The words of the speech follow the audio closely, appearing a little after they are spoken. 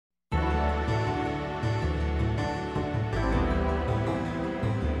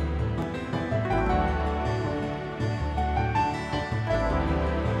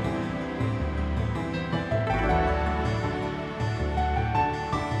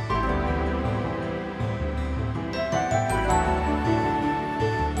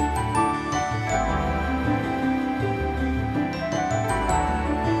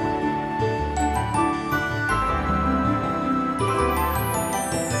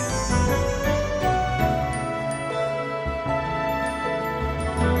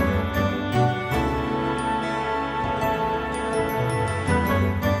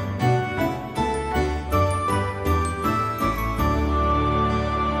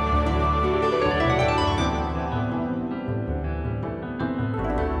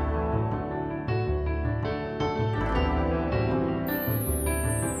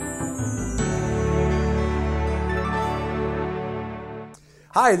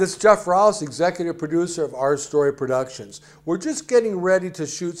Hi, this is Jeff Rouse, executive producer of Our Story Productions. We're just getting ready to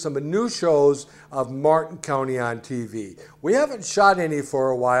shoot some new shows of Martin County on TV. We haven't shot any for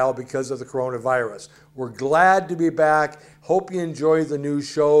a while because of the coronavirus. We're glad to be back. Hope you enjoy the new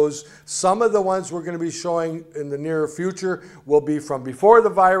shows. Some of the ones we're going to be showing in the near future will be from before the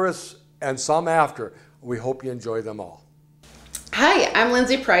virus and some after. We hope you enjoy them all. Hi, I'm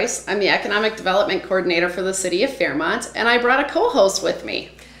Linsey Preuss. I'm the Economic Development Coordinator for the City of Fairmont, and I brought a co-host with me.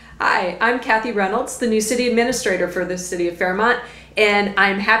 Hi, I'm Cathy Reynolds, the new City Administrator for the City of Fairmont, and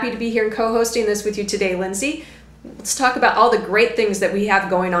I'm happy to be here and co-hosting this with you today, Linsey. Let's talk about all the great things that we have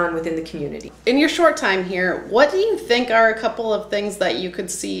going on within the community. In your short time here, what do you think are a couple of things that you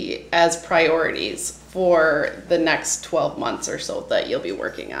could see as priorities for the next 12 months or so that you'll be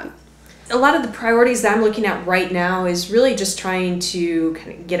working on? A lot of the priorities that I'm looking at right now is really just trying to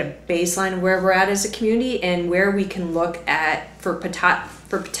kind of get a baseline of where we're at as a community and where we can look at for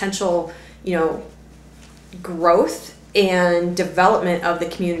potential, growth and development of the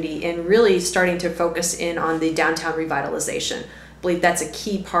community, and really starting to focus in on the downtown revitalization. I believe that's a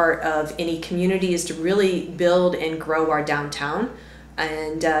key part of any community, is to really build and grow our downtown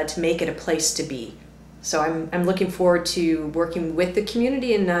and to make it a place to be. So I'm looking forward to working with the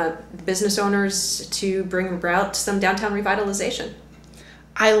community and business owners to bring about some downtown revitalization.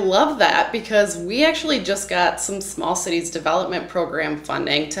 I love that, because we actually just got some Small Cities Development Program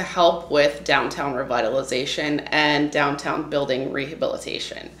funding to help with downtown revitalization and downtown building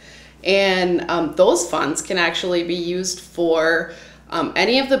rehabilitation. And those funds can actually be used for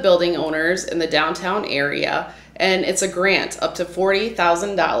any of the building owners in the downtown area, and it's a grant up to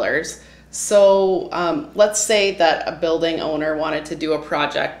 $40,000. So let's say that a building owner wanted to do a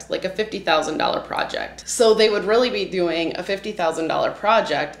project, like a $50,000 project. So they would really be doing a $50,000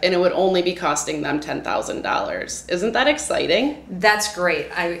 project, and it would only be costing them $10,000. Isn't that exciting? That's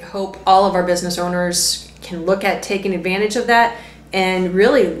great. I hope all of our business owners can look at taking advantage of that and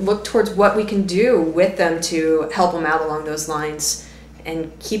really look towards what we can do with them to help them out along those lines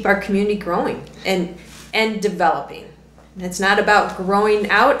and keep our community growing and developing. It's not about growing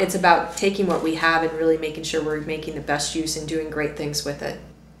out, it's about taking what we have and really making sure we're making the best use and doing great things with it.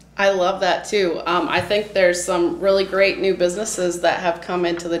 I love that too. I think there's some really great new businesses that have come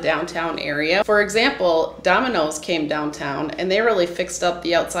into the downtown area. For example, Domino's came downtown and they really fixed up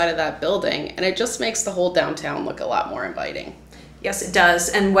the outside of that building, and it just makes the whole downtown look a lot more inviting. Yes, it does.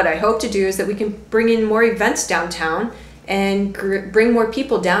 And what I hope to do is that we can bring in more events downtown and bring more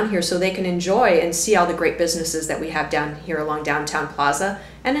people down here so they can enjoy and see all the great businesses that we have down here along Downtown Plaza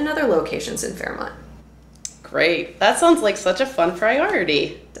and in other locations in Fairmont. Great. That sounds like such a fun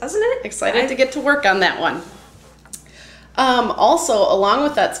priority. Doesn't it? Excited to get to work on that one. Also, along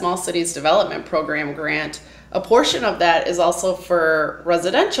with that Small Cities Development Program grant, a portion of that is also for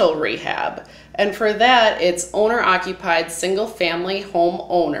residential rehab. And for that, it's owner-occupied single-family home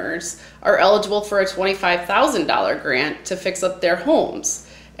owners are eligible for a $25,000 grant to fix up their homes.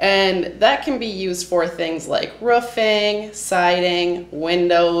 And that can be used for things like roofing, siding,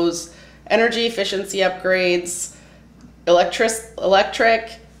 windows, energy efficiency upgrades,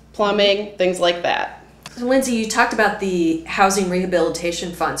 electric, plumbing, things like that. So Linsey, you talked about the housing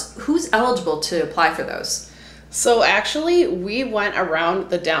rehabilitation funds. Who's eligible to apply for those? So actually, we went around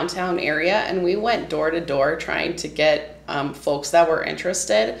the downtown area and we went door to door trying to get folks that were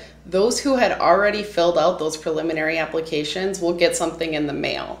interested. Those who had already filled out those preliminary applications will get something in the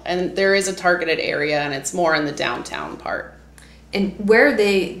mail. And there is a targeted area, and it's more in the downtown part. And where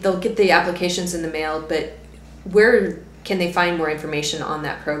they'll get the applications in the mail, but where can they find more information on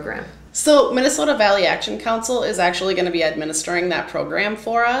that program? So Minnesota Valley Action Council is actually going to be administering that program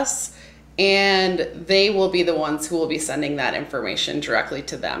for us, and they will be the ones who will be sending that information directly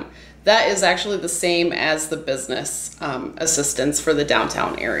to them. That is actually the same as the business assistance for the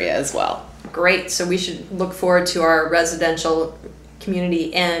downtown area as well. Great. So we should look forward to our residential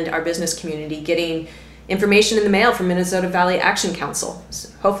community and our business community getting information in the mail from Minnesota Valley Action Council. So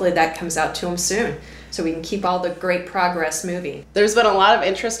hopefully that comes out to them soon, so we can keep all the great progress moving. There's been a lot of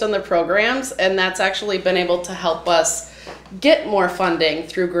interest in the programs, and that's actually been able to help us get more funding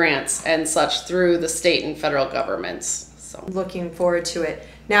through grants and such through the state and federal governments. So looking forward to it.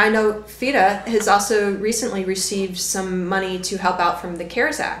 Now I know FIDA has also recently received some money to help out from the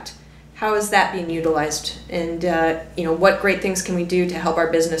CARES Act. How is that being utilized, and what great things can we do to help our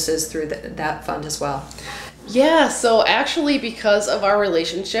businesses through that fund as well? Yeah, so actually, because of our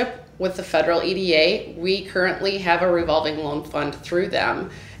relationship with the federal EDA, we currently have a revolving loan fund through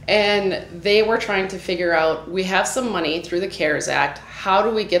them. And they were trying to figure out, we have some money through the CARES Act, how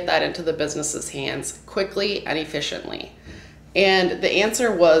do we get that into the business's hands quickly and efficiently? And the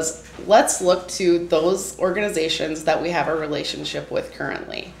answer was, let's look to those organizations that we have a relationship with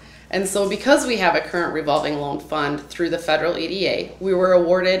currently. And so because we have a current revolving loan fund through the federal EDA, we were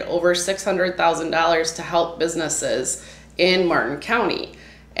awarded over $600,000 to help businesses in Martin County.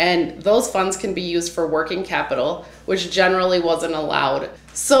 And those funds can be used for working capital, which generally wasn't allowed.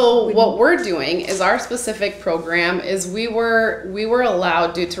 So what we're doing is our specific program is we were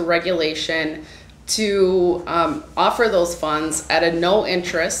allowed due to regulation to offer those funds at a no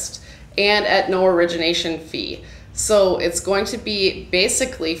interest and at no origination fee. So it's going to be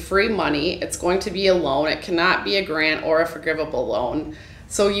basically free money. It's going to be a loan. It cannot be a grant or a forgivable loan.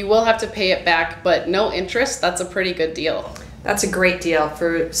 So you will have to pay it back, but no interest. That's a pretty good deal. That's a great deal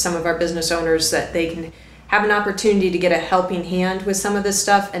for some of our business owners, that they can have an opportunity to get a helping hand with some of this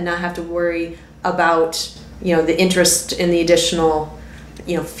stuff and not have to worry about, the interest and the additional,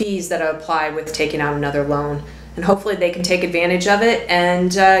 fees that apply with taking out another loan. And hopefully they can take advantage of it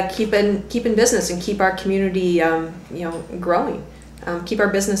and keep in business and keep our community, growing. Keep our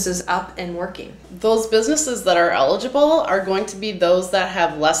businesses up and working. Those businesses that are eligible are going to be those that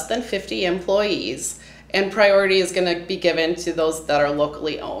have less than 50 employees. And priority is going to be given to those that are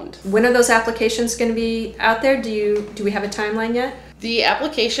locally owned. When are those applications going to be out there? Do we have a timeline yet? The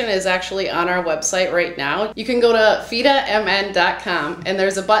application is actually on our website right now. You can go to FIDAMN.com and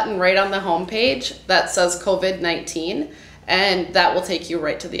there's a button right on the homepage that says COVID-19, and that will take you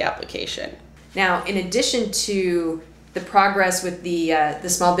right to the application. Now, in addition to the progress with the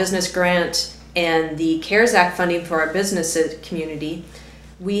small business grant and the CARES Act funding for our business community,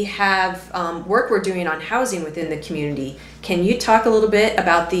 we have work we're doing on housing within the community. Can you talk a little bit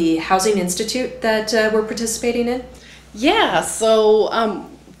about the Housing Institute that we're participating in? Yeah, so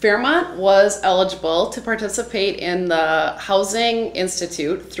Fairmont was eligible to participate in the Housing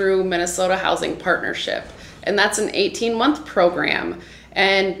Institute through Minnesota Housing Partnership. And that's an 18-month program.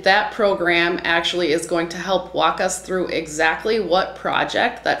 And that program actually is going to help walk us through exactly what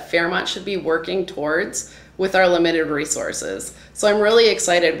project that Fairmont should be working towards with our limited resources. So I'm really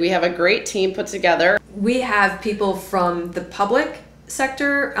excited. We have a great team put together. We have people from the public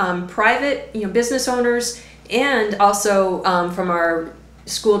sector, private, business owners, and also from our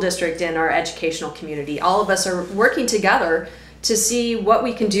school district and our educational community. All of us are working together to see what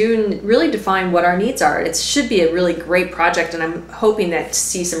we can do and really define what our needs are. It should be a really great project, and I'm hoping to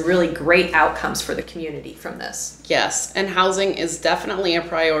see some really great outcomes for the community from this. Yes, and housing is definitely a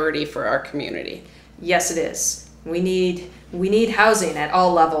priority for our community. Yes, it is. We need housing at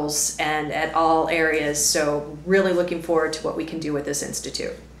all levels and at all areas, so really looking forward to what we can do with this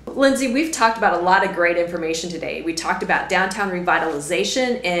institute. Linsey, we've talked about a lot of great information today. We talked about downtown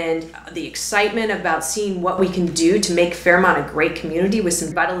revitalization and the excitement about seeing what we can do to make Fairmont a great community with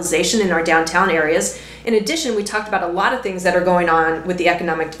some revitalization in our downtown areas. In addition, we talked about a lot of things that are going on with the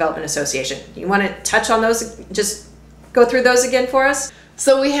Economic Development Association. You want to touch on those? Just go through those again for us?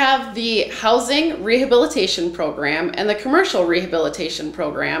 So we have the Housing Rehabilitation Program and the Commercial Rehabilitation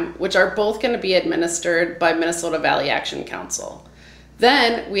Program, which are both going to be administered by Minnesota Valley Action Council.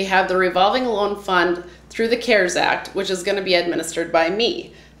 Then we have the Revolving Loan Fund through the CARES Act, which is going to be administered by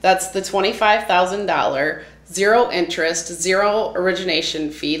me. That's the $25,000 zero interest, zero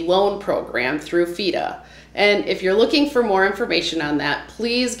origination fee loan program through FIDA. And if you're looking for more information on that,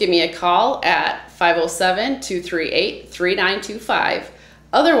 please give me a call at 507-238-3925.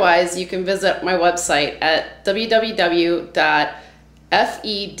 Otherwise, you can visit my website at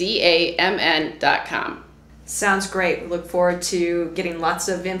www.fedamn.com. Sounds great. We look forward to getting lots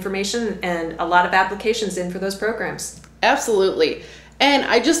of information and a lot of applications in for those programs. Absolutely. And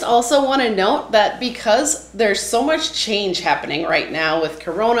I just also want to note that because there's so much change happening right now with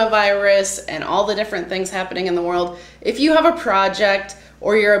coronavirus and all the different things happening in the world, if you have a project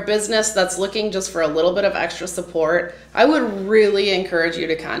or you're a business that's looking just for a little bit of extra support, I would really encourage you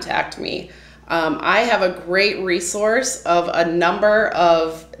to contact me. I have a great resource of a number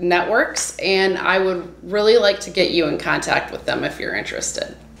of networks, and I would really like to get you in contact with them if you're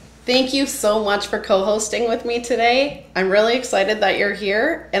interested. Thank you so much for co-hosting with me today. I'm really excited that you're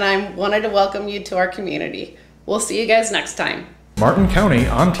here, and I wanted to welcome you to our community. We'll see you guys next time. Martin County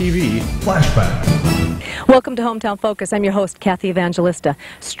on TV, Flashback. Welcome to Hometown Focus. I'm your host, Cathy Evangelista.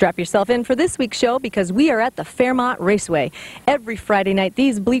 Strap yourself in for this week's show because we are at the Fairmont Raceway. Every Friday night,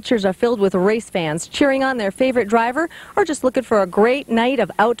 these bleachers are filled with race fans cheering on their favorite driver or just looking for a great night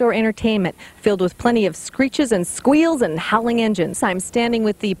of outdoor entertainment filled with plenty of screeches and squeals and howling engines. I'm standing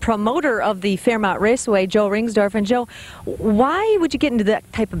with the promoter of the Fairmont Raceway, Joe Ringsdorf. And Joe, why would you get into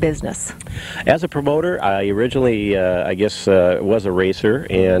that type of business? As a promoter, I originally, was a racer,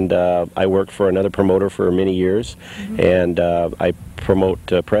 and I worked for another promoter for many many years, and I promote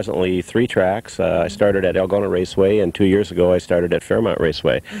presently 3 tracks. I started at Algona Raceway, and 2 years ago I started at Fairmont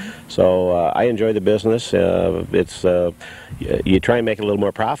Raceway. So I enjoy the business. It's you try and make it a little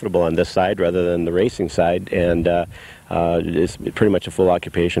more profitable on this side rather than the racing side, and it's pretty much a full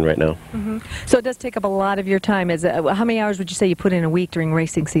occupation right now. So it does take up a lot of your time. How many hours would you say you put in a week during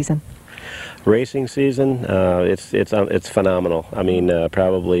racing season? Racing season, it's phenomenal. I mean,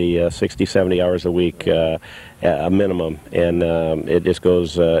 probably 60, 70 hours a week, a minimum, and it just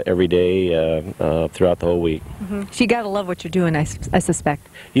goes every day throughout the whole week. So you got to love what you're doing, I suspect.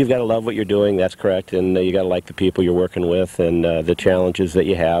 You've got to love what you're doing. That's correct, and you got to like the people you're working with and the challenges that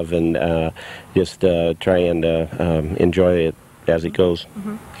you have, and just try and enjoy it as it goes.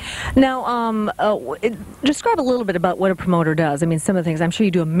 Now, describe a little bit about what a promoter does. I mean, some of the things, I'm sure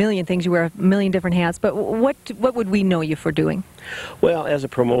you do a million things, you wear a million different hats, but what would we know you for doing? Well, as a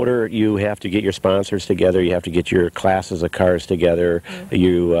promoter, you have to get your sponsors together, you have to get your classes of cars together,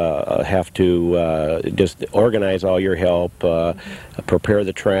 you have to just organize all your help, prepare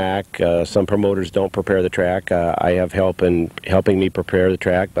the track. Some promoters don't prepare the track. I have help in helping me prepare the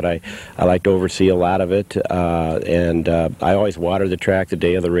track, but I like to oversee a lot of it, and I always water the track the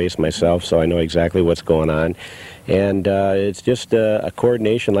day of the race myself, so I know exactly what's going on. And it's just a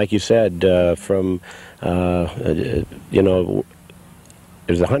coordination, like you said, from, you know,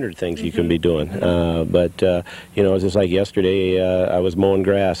 there's 100 things you can be doing, but you know, just like yesterday, I was mowing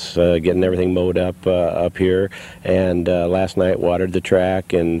grass, getting everything mowed up here, and last night watered the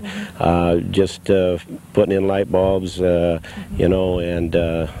track, and just putting in light bulbs, you know, and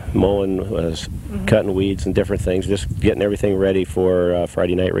mowing, cutting weeds and different things, just getting everything ready for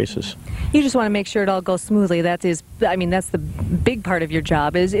Friday night races. You just want to make sure it all goes smoothly. I mean, that's the big part of your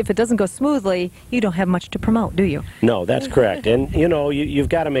job. Is if it doesn't go smoothly, you don't have much to promote, do you? No, that's correct. And you know, you've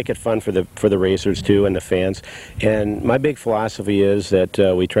got to make it fun for the racers too and the fans. And my big philosophy is that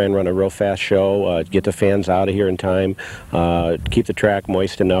we try and run a real fast show, get the fans out of here in time, keep the track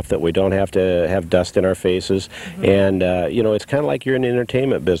moist enough that we don't have to have dust in our faces. And you know, it's kind of like you're in the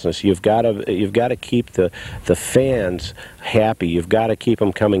entertainment business. You've got to keep the fans happy. You've got to keep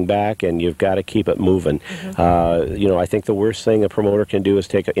them coming back, and you've got to keep it moving. You know, I think the worst thing a promoter can do is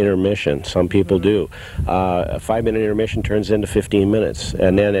take an intermission. Some people do. A 5-minute intermission turns into 15 minutes,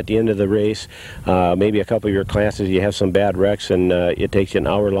 and then at the end of the race, maybe a couple of your classes, you have some bad wrecks, and it takes you an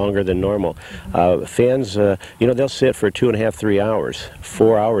hour longer than normal. Fans, you know, they'll sit for 2.5, 3 hours.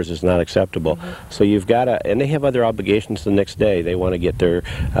 4 hours is not acceptable. So you've got to, and they have other obligations the next day. They want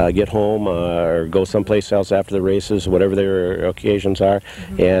to get home or go someplace else after the races, whatever their occasions are,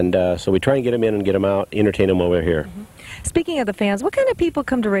 and so we try and get them in and get them out, entertain them over here. Speaking of the fans, what kind of people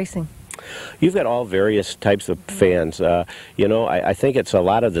come to racing? You've got all various types of fans. You know, I think it's a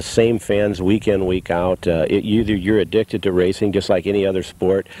lot of the same fans week in, week out. Either you're addicted to racing, just like any other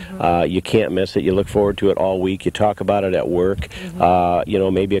sport. You can't miss it. You look forward to it all week. You talk about it at work. You know,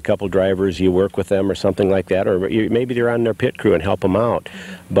 maybe a couple drivers, you work with them or something like that, or maybe they're on their pit crew and help them out.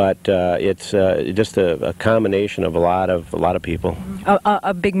 But it's just a combination of a lot of people.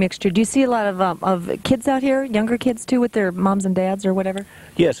 A big mixture. Do you see a lot of kids out here, younger kids too, with their moms and dads or whatever?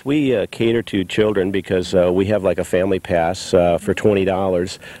 Yes, we cater to children because we have like a family pass for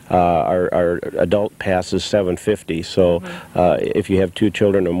 $20. Our adult pass is $7.50. So if you have 2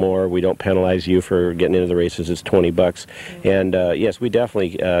 children or more, we don't penalize you for getting into the races. It's $20. And yes, we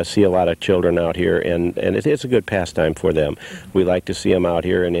definitely see a lot of children out here, and it's a good pastime for them. We like to see them out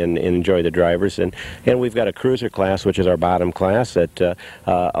here and enjoy the drivers. And we've got a cruiser class, which is our bottom class, that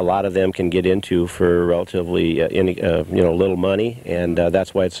a lot of them can get into for relatively you know, little money, and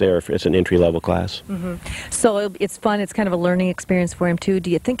that's why it's there. It's an entry-level class. So it's fun. It's kind of a learning experience for him too.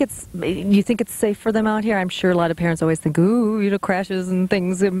 Do you think it's safe for them out here? I'm sure a lot of parents always think, ooh, you know, crashes and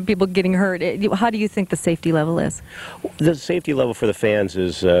things and people getting hurt. How do you think the safety level is? The safety level for the fans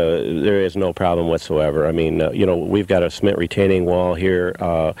is there is no problem whatsoever. I mean, you know, we've got a cement retaining wall here.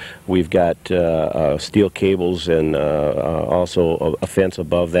 We've got steel cables and also a fence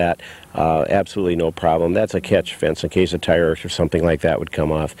above that. Absolutely no problem. That's a catch fence in case a tire or something like that would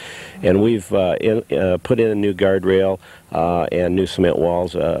come off. And we've put in a new guardrail and new cement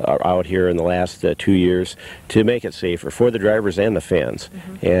walls out here in the last 2 years to make it safer for the drivers and the fans.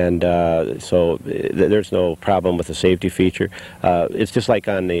 And so there's no problem with the safety feature. It's just like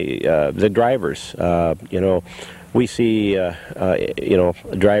on the drivers. You know, we see, you know,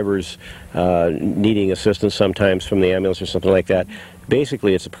 drivers needing assistance sometimes from the ambulance or something like that.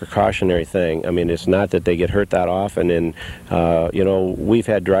 basically it's a precautionary thing. I mean, it's not that they get hurt that often, and you know, we've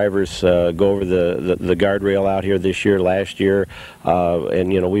had drivers go over the guardrail out here this year, last year,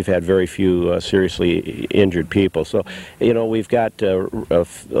 and you know, we've had very few seriously injured people. So, you know, we've got a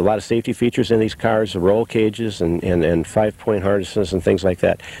lot of safety features in these cars, roll cages and 5-point harnesses and things like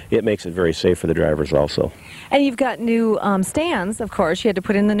that. It makes it very safe for the drivers also. And you've got new stands, of course. You had to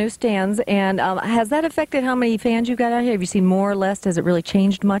put in the new stands. And has that affected how many fans you've got out here? Have you seen more or less? Has it really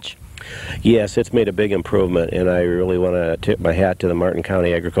changed much? Yes, it's made a big improvement, and I really want to tip my hat to the Martin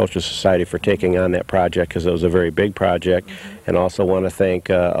County Agricultural Society for taking on that project, because it was a very big project, and also want to thank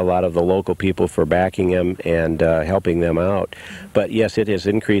a lot of the local people for backing them and helping them out. But yes, it has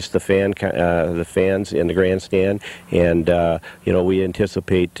increased the fans in the grandstand, and you know, we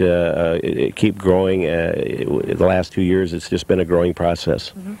anticipate it keep growing. The last 2 years, it's just been a growing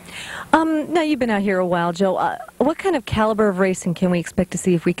process. Now, you've been out here a while, Joe. What kind of caliber of racing can we expect to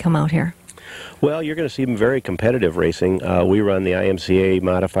see if we come out here? Well, you're going to see very competitive racing. We run the IMCA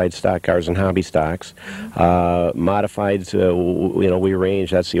modified stock cars and hobby stocks. Modifieds, you know, we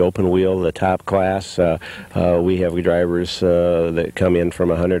range. That's the open wheel, the top class. We have drivers that come in from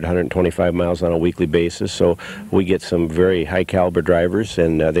 100 to 125 miles on a weekly basis. So we get some very high caliber drivers,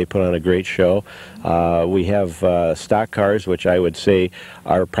 and they put on a great show. We have stock cars, which I would say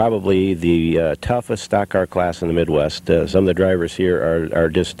are probably the toughest stock car class in the Midwest. Some of the drivers here are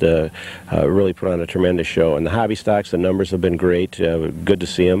just really put on a tremendous show. And the hobby stocks, the numbers have been great. Good to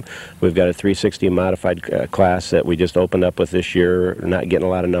see them. We've got a 360 modified class that we just opened up with this year. Not getting a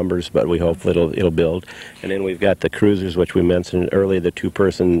lot of numbers, but we hope it'll build. And then we've got the cruisers, which we mentioned earlier, the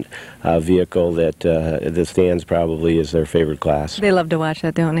two-person vehicle that the stands probably is their favorite class. They love to watch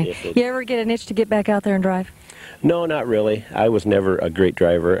that, don't they? Yes, You ever get an itch to get back out there and drive? No, not really. I was never a great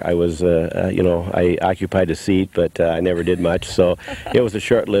driver. I was, you know, I occupied a seat, but I never did much. So it was a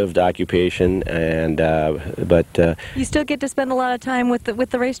short-lived occupation, and but you still get to spend a lot of time with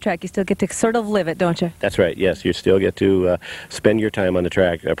the racetrack. You still get to sort of live it, don't you? That's right. Yes, you still get to spend your time on the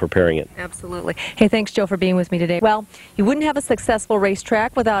track preparing it. Absolutely. Hey, thanks, Joe, for being with me today. Well, you wouldn't have a successful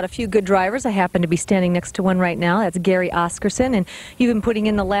racetrack without a few good drivers. I happen to be standing next to one right now. That's Gary Oscarson, and you've been putting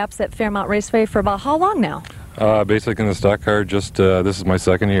in the laps at Fairmont Raceway for about how long now? Basically in the stock car, just this is my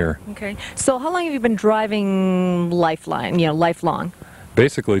second year. Okay. So how long have you been driving lifelong?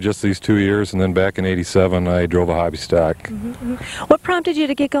 Basically just these 2 years, and then back in '87 I drove a hobby stock. What prompted you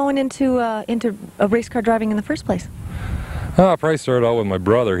to get going into a race car driving in the first place? I probably started out with my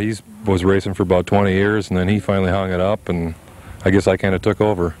brother. He was racing for about 20 years, and then he finally hung it up, and I guess I kind of took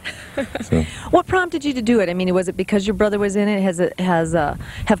over. So. What prompted you to do it? I mean, was it because your brother was in it?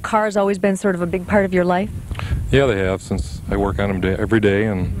 Have cars always been sort of a big part of your life? Yeah, they have, since I work on them every day,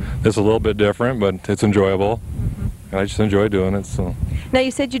 and it's a little bit different, but it's enjoyable. And I just enjoy doing it. So. Now,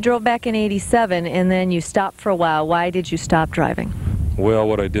 you said you drove back in '87, and then you stopped for a while. Why did you stop driving? Well,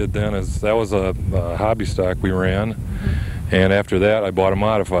 what I did then is, that was a hobby stock we ran, and after that I bought a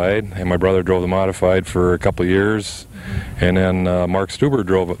modified, and my brother drove the modified for a couple of years, and then Mark Stuber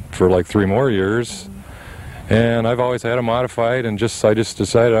drove it for like 3 more years. And I've always had a modified, and I just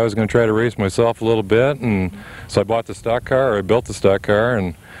decided I was going to try to race myself a little bit, and so I bought the stock car, or I built the stock car,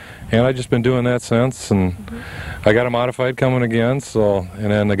 and I've just been doing that since. And I got a modified coming again, so,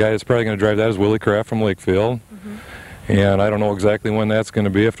 and then the guy that's probably going to drive that is Willie Kraft from Lakefield. And I don't know exactly when that's going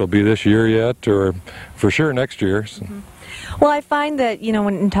to be, if it'll be this year yet, or for sure next year. So. Well, I find that, you know,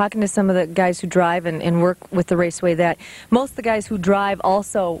 when talking to some of the guys who drive and work with the Raceway, that most of the guys who drive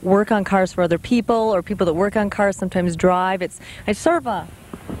also work on cars for other people, or people that work on cars sometimes drive. It's sort of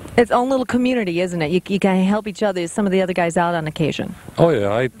its own little community, isn't it? You can help each other, some of the other guys out on occasion. Oh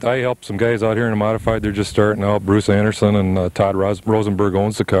yeah, I help some guys out here in a modified. They're just starting out. Bruce Anderson and Todd Rosenberg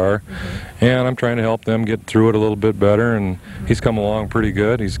owns the car, and I'm trying to help them get through it a little bit better, and he's come along pretty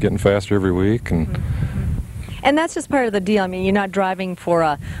good. He's getting faster every week. And that's just part of the deal. I mean, you're not driving for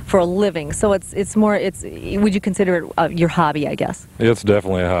a living, so it's more. Would you consider it your hobby? I guess. It's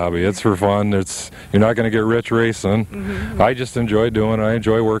definitely a hobby. It's for fun. You're not going to get rich racing. I just enjoy doing it. I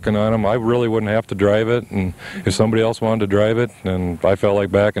enjoy working on them. I really wouldn't have to drive it, and if somebody else wanted to drive it, and I felt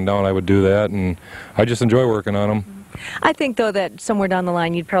like backing down, I would do that. And I just enjoy working on them. I think, though, that somewhere down the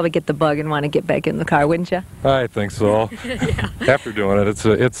line you'd probably get the bug and want to get back in the car, wouldn't you? I think so. Yeah. After doing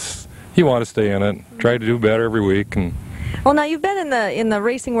it, you want to stay in it, try to do better every week. Well, now you've been in the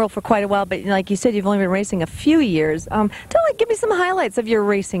racing world for quite a while, but like you said, you've only been racing a few years. Give me some highlights of your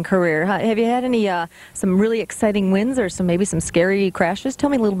racing career. Have you had any some really exciting wins, or maybe some scary crashes? Tell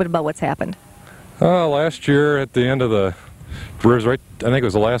me a little bit about what's happened. Last year at the end of the race, I think it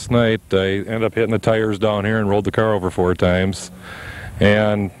was the last night, I ended up hitting the tires down here and rolled the car over 4 times.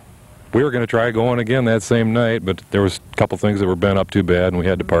 And we were going to try going again that same night, but there was a couple things that were bent up too bad, and we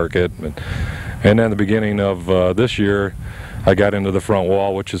had to park it. And then the beginning of this year, I got into the front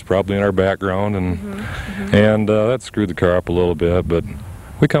wall, which is probably in our background, and that screwed the car up a little bit. But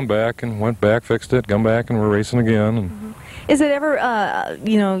we come back and went back, fixed it, come back, and we're racing again. And Is it ever,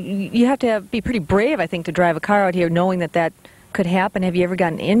 you know, you have to be pretty brave, I think, to drive a car out here knowing that could happen. Have you ever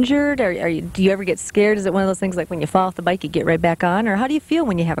gotten injured? Or do you ever get scared? Is it one of those things like when you fall off the bike, you get right back on? Or how do you feel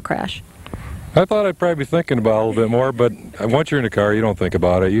when you have a crash? I thought I'd probably be thinking about it a little bit more, but once you're in the car, you don't think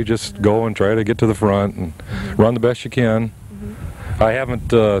about it. You just go and try to get to the front and run the best you can. I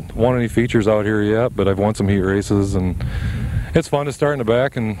haven't won any features out here yet, but I've won some heat races, and it's fun to start in the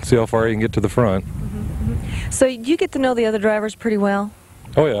back and see how far you can get to the front. So you get to know the other drivers pretty well?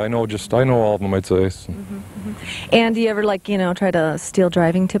 Oh yeah, I know all of them, I'd say. And do you ever, like, you know, try to steal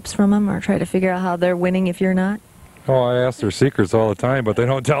driving tips from them or try to figure out how they're winning if you're not? Oh, I ask their secrets all the time, but they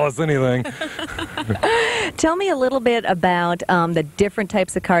don't tell us anything. Tell me a little bit about the different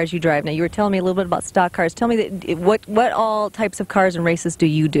types of cars you drive. Now, you were telling me a little bit about stock cars. Tell me what all types of cars and races do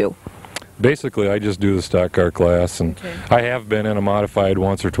you do? Basically, I just do the stock car class, and I have been in a modified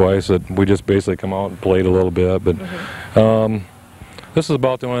once or twice that we just basically come out and played a little bit, but this is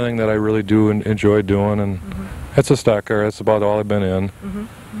about the only thing that I really do and enjoy doing, and it's a stock car. That's about all I've been in.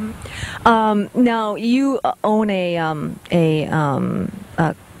 Now, you own a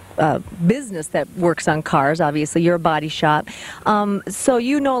business that works on cars, obviously. You're a body shop. So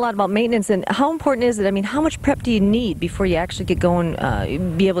you know a lot about maintenance, and how important is it? I mean, how much prep do you need before you actually get going,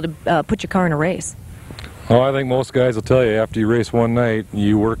 be able to put your car in a race? Oh, I think most guys will tell you after you race one night,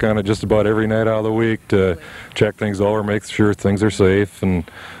 you work on it just about every night out of the week to check things over, make sure things are safe, and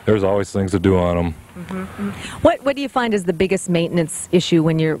there's always things to do on them. What do you find is the biggest maintenance issue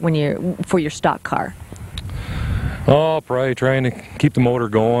when you're for your stock car? Oh, probably trying to keep the motor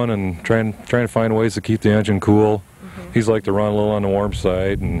going and trying to find ways to keep the engine cool. He's like to run a little on the warm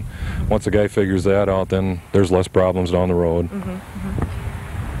side, and once a guy figures that out, then there's less problems down the road.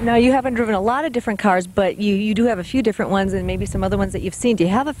 Now, you haven't driven a lot of different cars, but you do have a few different ones and maybe some other ones that you've seen. Do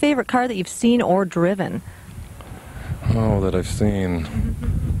you have a favorite car that you've seen or driven? Oh, that I've seen.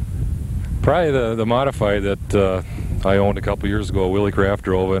 Probably the modified that I owned a couple years ago. Willie Kraft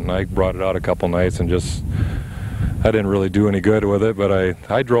drove it, and I brought it out a couple nights and just, I didn't really do any good with it, but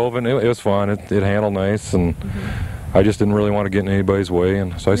I drove it, and it was fun. It handled nice, and I just didn't really want to get in anybody's way,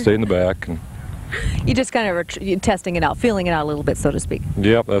 and so I stayed in the back. And you just kind of you're testing it out, feeling it out a little bit, so to speak.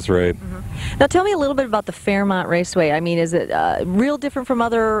 Yep, that's right. Now, tell me a little bit about the Fairmont Raceway. I mean, is it real different from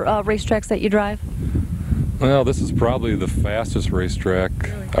other racetracks that you drive? Well, this is probably the fastest racetrack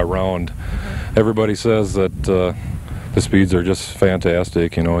around. Everybody says that the speeds are just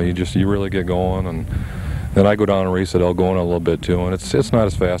fantastic. You know, you really get going, and then I go down and race at Algona a little bit too, and it's not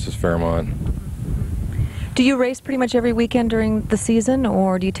as fast as Fairmont. Do you race pretty much every weekend during the season,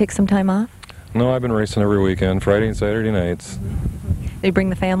 or do you take some time off? No, I've been racing every weekend, Friday and Saturday nights. They bring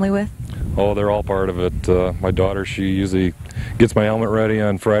the family with? Oh, they're all part of it. My daughter, she usually gets my helmet ready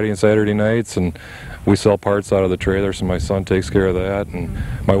on Friday and Saturday nights, and we sell parts out of the trailer, so my son takes care of that. And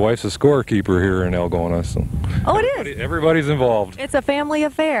my wife's a scorekeeper here in Algona. So oh, it is? Everybody's involved. It's a family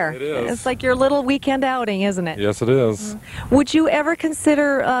affair. It is. It's like your little weekend outing, isn't it? Yes, it is. Would you ever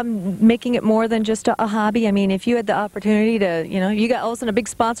consider making it more than just a hobby? I mean, if you had the opportunity to, you know, you got all of a sudden a big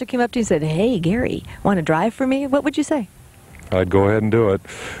sponsor came up to you and said, "Hey, Gary, want to drive for me?" What would you say? I'd go ahead and do it.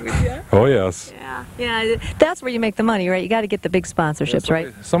 Oh, yes. Yeah, that's where you make the money, right? You got to get the big sponsorships,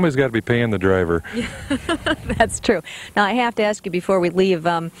 right? Somebody's got to be paying the driver. That's true. Now, I have to ask you before we leave,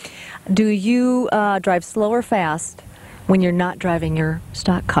 do you drive slow or fast when you're not driving your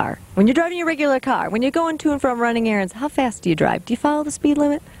stock car? When you're driving your regular car, when you're going to and from running errands, how fast do you drive? Do you follow the speed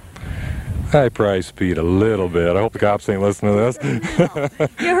limit? I probably speed a little bit. I hope the cops ain't listening to this.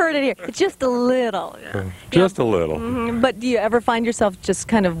 You heard it here. It's just a little. Just a little. But do you ever find yourself just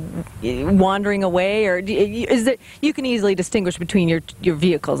kind of wandering away, or is it? You can easily distinguish between your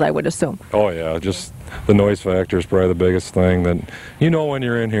vehicles, I would assume. Oh yeah, just the noise factor is probably the biggest thing that you know when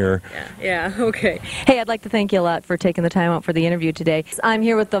you're in here. Yeah. Okay. Hey, I'd like to thank you a lot for taking the time out for the interview today. I'm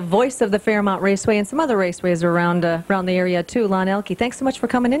here with the voice of the Fairmont Raceway and some other raceways around the area too, Lon Elke. Thanks so much for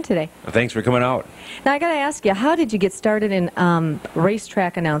coming in today. Thanks for coming out. Now I got to ask you, how did you get started in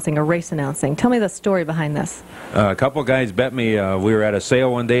racetrack announcing or race announcing? Tell me the story behind this. A couple guys bet me. We were at a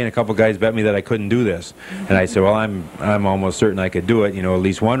sale one day, and a couple guys bet me that I couldn't do this. And I said, "Well, I'm almost certain I could do it. You know, at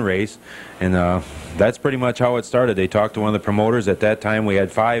least one race." And that's pretty much how it started. They talked to one of the promoters. At that time, we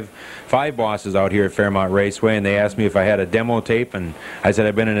had five bosses out here at Fairmont Raceway, and they asked me if I had a demo tape, and I said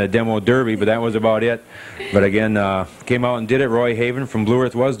I've been in a demo derby, but that was about it. But again, came out and did it. Roy Haven from Blue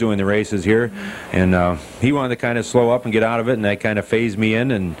Earth was doing the races here, and he wanted to kind of slow up and get out of it, and that kind of phased me in,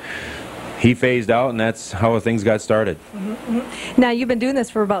 and he phased out, and that's how things got started. Now, you've been doing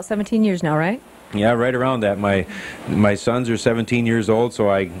this for about 17 years now, right? Yeah, right around that. My sons are 17 years old, so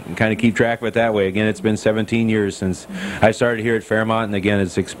I kind of keep track of it that way. Again, it's been 17 years since I started here at Fairmont, and again,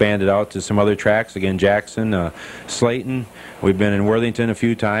 it's expanded out to some other tracks. Again, Jackson, Slayton. We've been in Worthington a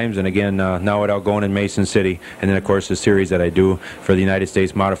few times, and again, now at Algona and Mason City. And then, of course, the series that I do for the United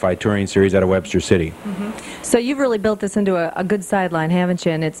States Modified Touring Series out of Webster City. So you've really built this into a good sideline, haven't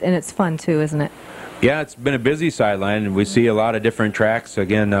you? And it's fun, too, isn't it? Yeah, it's been a busy sideline, and we see a lot of different tracks.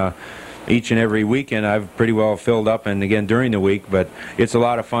 Again, each and every weekend I've pretty well filled up, and again during the week, but it's a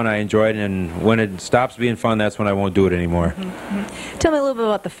lot of fun. I enjoy it, and when it stops being fun, that's when I won't do it anymore. Tell me a little bit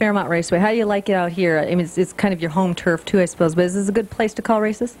about the Fairmont Raceway. How do you like it out here? I mean, it's kind of your home turf too, I suppose, but is this a good place to call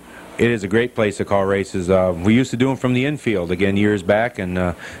races? It is a great place to call races. We used to do them from the infield, again, years back,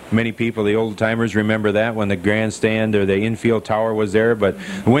 and many people, the old-timers, remember that when the grandstand or the infield tower was there, but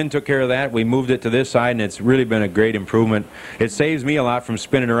the wind took care of that. We moved it to this side, and it's really been a great improvement. It saves me a lot from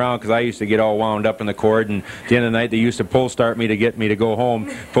spinning around, because I used to get all wound up in the cord, and at the end of the night, they used to pull start me to get me to go home,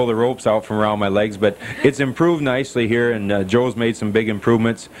 pull the ropes out from around my legs, but it's improved nicely here, and Joe's made some big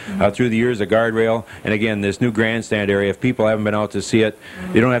improvements through the years, a guardrail, and again, this new grandstand area. If people haven't been out to see it,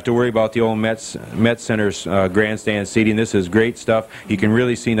 you don't have to worry about the old Met Center's grandstand seating. This is great stuff. You can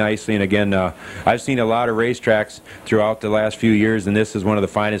really see nicely, and again, I've seen a lot of racetracks throughout the last few years, and this is one of the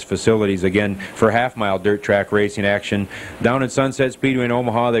finest facilities, again, for half-mile dirt track racing action. Down at Sunset Speedway in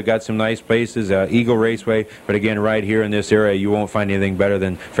Omaha, they've got some nice places, Eagle Raceway, but again, right here in this area, you won't find anything better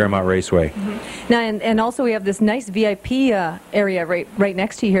than Fairmont Raceway. Now, and also we have this nice VIP area right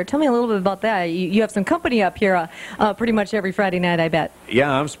next to you here. Tell me a little bit about that. You have some company up here pretty much every Friday night, I bet. Yeah,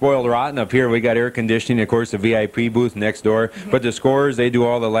 I'm spoiled rotten up here. We got air conditioning, of course, the VIP booth next door. But the scorers, they do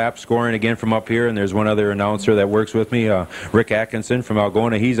all the lap scoring again from up here, and there's one other announcer that works with me, Rick Atkinson from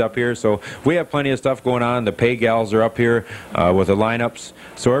Algona. He's up here, so we have plenty of stuff going on. The pay gals are up here with the lineups,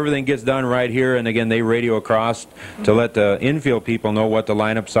 so everything gets done right here, and again, they radio across to let the infield people know what the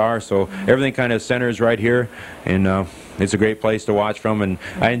lineups are, so everything kind of centers right here, and it's a great place to watch from, and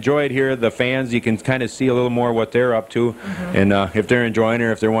I enjoy it here. The fans, you can kind of see a little more what they're up to, and if they're enjoying it,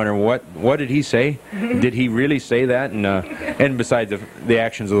 or if they're wondering what did he say? Did he really say that? And besides, the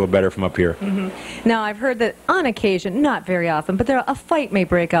action's a little better from up here. Now, I've heard that on occasion, not very often, but a fight may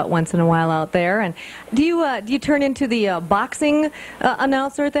break out once in a while out there. And do you turn into the boxing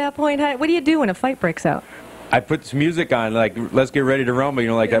announcer at that point? What do you do when a fight breaks out? I put some music on, like, let's get ready to rumble, you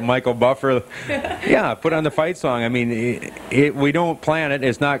know, like that Michael Buffer. Yeah, put on the fight song. I mean, we don't plan it.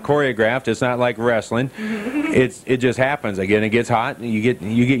 It's not choreographed. It's not like wrestling. It just happens. Again, it gets hot. You get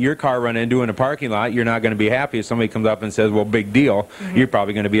your car run into in a parking lot. You're not going to be happy if somebody comes up and says, well, big deal. You're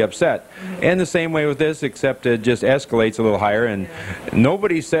probably going to be upset. And the same way with this, except it just escalates a little higher. And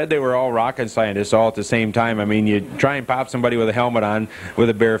nobody said they were all rocket scientists all at the same time. I mean, you try and pop somebody with a helmet on with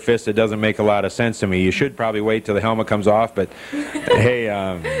a bare fist, it doesn't make a lot of sense to me. You should probably wait till the helmet comes off, but hey,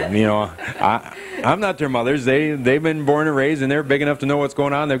 you know, I'm not their mothers. They've been born and raised, and they're big enough to know what's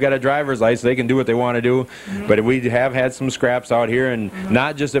going on. They've got a driver's license. They can do what they want to do. But we have had some scraps out here, and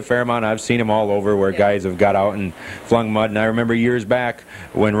not just at Fairmont. I've seen them all over where guys have got out and flung mud. And I remember years back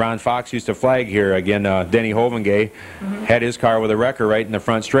when Ron Fox used to flag here, again, Denny Hovengay had his car with a wrecker right in the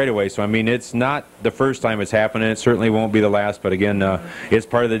front straightaway. So, I mean, it's not the first time it's happened, and it certainly won't be the last. But, again, it's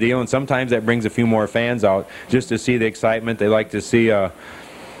part of the deal, and sometimes that brings a few more fans out just to see the excitement. They like to see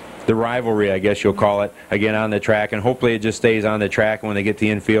the rivalry, I guess you'll call it, again on the track, and hopefully it just stays on the track. And when they get to the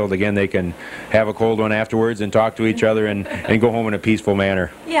infield, again, they can have a cold one afterwards and talk to each other and go home in a peaceful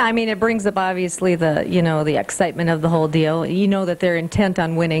manner. Yeah, I mean, it brings up obviously the excitement of the whole deal. You know that they're intent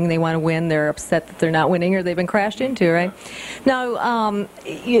on winning. They want to win. They're upset that they're not winning or they've been crashed into, right? Now,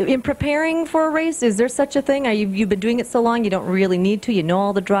 in preparing for a race, is there such a thing? You've been doing it so long, you don't really need to. You know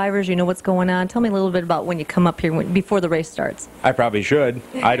all the drivers. You know what's going on. Tell me a little bit about when you come up here before the race starts. I probably should.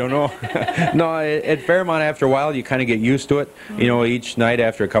 I don't know. No, at Fairmont, after a while, you kind of get used to it. You know, each night,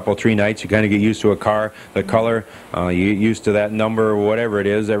 after a couple, 3 nights, you kind of get used to a car, the color, you get used to that number or whatever it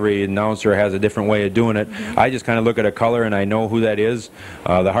is. Every announcer has a different way of doing it. I just kind of look at a color and I know who that is.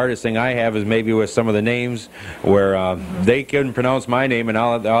 The hardest thing I have is maybe with some of the names where they couldn't pronounce my name, and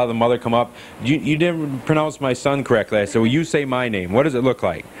I'll have the mother come up. You didn't pronounce my son correctly. I said, well, you say my name. What does it look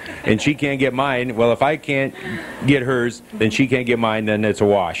like? And she can't get mine. Well, if I can't get hers, then she can't get mine, then it's a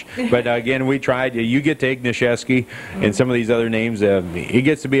wash. gosh. But again, we tried. You get to Ignaschewski and some of these other names, it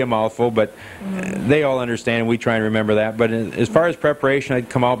gets to be a mouthful, but they all understand. We try and remember that. But as far as preparation, I'd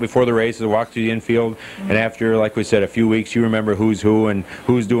come out before the races, walk through the infield, and after, like we said, a few weeks, you remember who's who and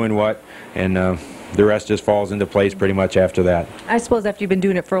who's doing what, and the rest just falls into place pretty much after that. I suppose after you've been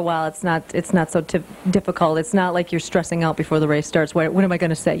doing it for a while, it's not so difficult. It's not like you're stressing out before the race starts. What am I going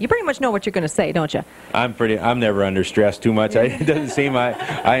to say? You pretty much know what you're going to say, don't you? I'm never under stress too much. It doesn't seem.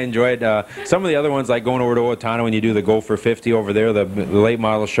 I enjoyed some of the other ones, like going over to Owatonna when you do the Go for 50 over there, the late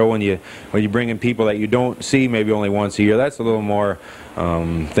model show, when you bring in people that you don't see maybe only once a year. That's a little more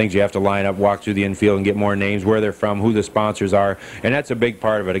things you have to line up, walk through the infield and get more names, where they're from, who the sponsors are, and that's a big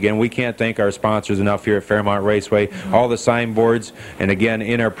part of it. Again, we can't thank our sponsors enough here at Fairmont Raceway. All the signboards, and again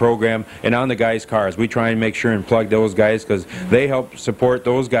in our program and on the guys' cars, we try and make sure and plug those guys, because they help support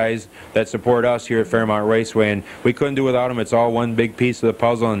those guys that support us here at Fairmont Raceway, and we couldn't do without them. It's all one big piece of the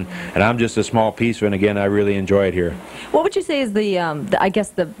puzzle, and I'm just a small piece of it, and again, I really enjoy it here. What would you say is I guess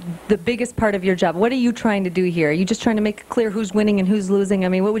the biggest part of your job? What are you trying to do here? Are you just trying to make it clear who's winning and who's losing? I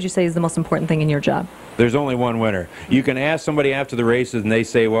mean, what would you say is the most important thing in your job? There's only one winner. You can ask somebody after the races and they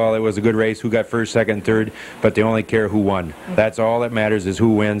say, well, it was a good race, who got first, second, third, but they only care who won. That's all that matters, is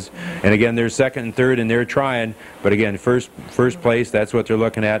who wins. And again, there's second and third, and they're trying, but again, first place, that's what they're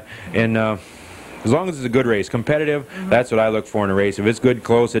looking at. And as long as it's a good race, competitive, that's what I look for in a race. If it's good,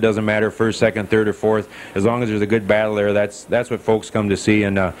 close, it doesn't matter, first, second, third, or fourth. As long as there's a good battle there, that's what folks come to see,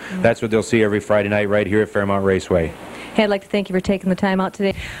 and that's what they'll see every Friday night right here at Fairmont Raceway. Hey, I'd like to thank you for taking the time out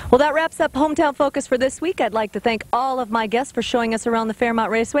today. Well, that wraps up Hometown Focus for this week. I'd like to thank all of my guests for showing us around the Fairmont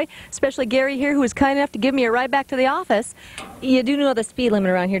Raceway, especially Gary here, who was kind enough to give me a ride back to the office. You do know the speed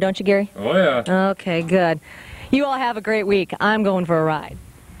limit around here, don't you, Gary? Oh, yeah. Okay, good. You all have a great week. I'm going for a ride.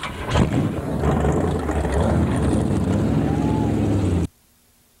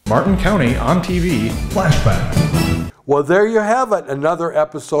 Martin County on TV, Flashback. Well, there you have it, another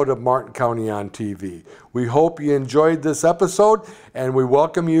episode of Martin County on TV. We hope you enjoyed this episode, and we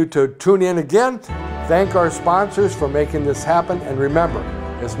welcome you to tune in again. Thank our sponsors for making this happen, and remember,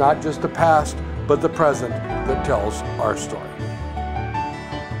 it's not just the past, but the present that tells our story.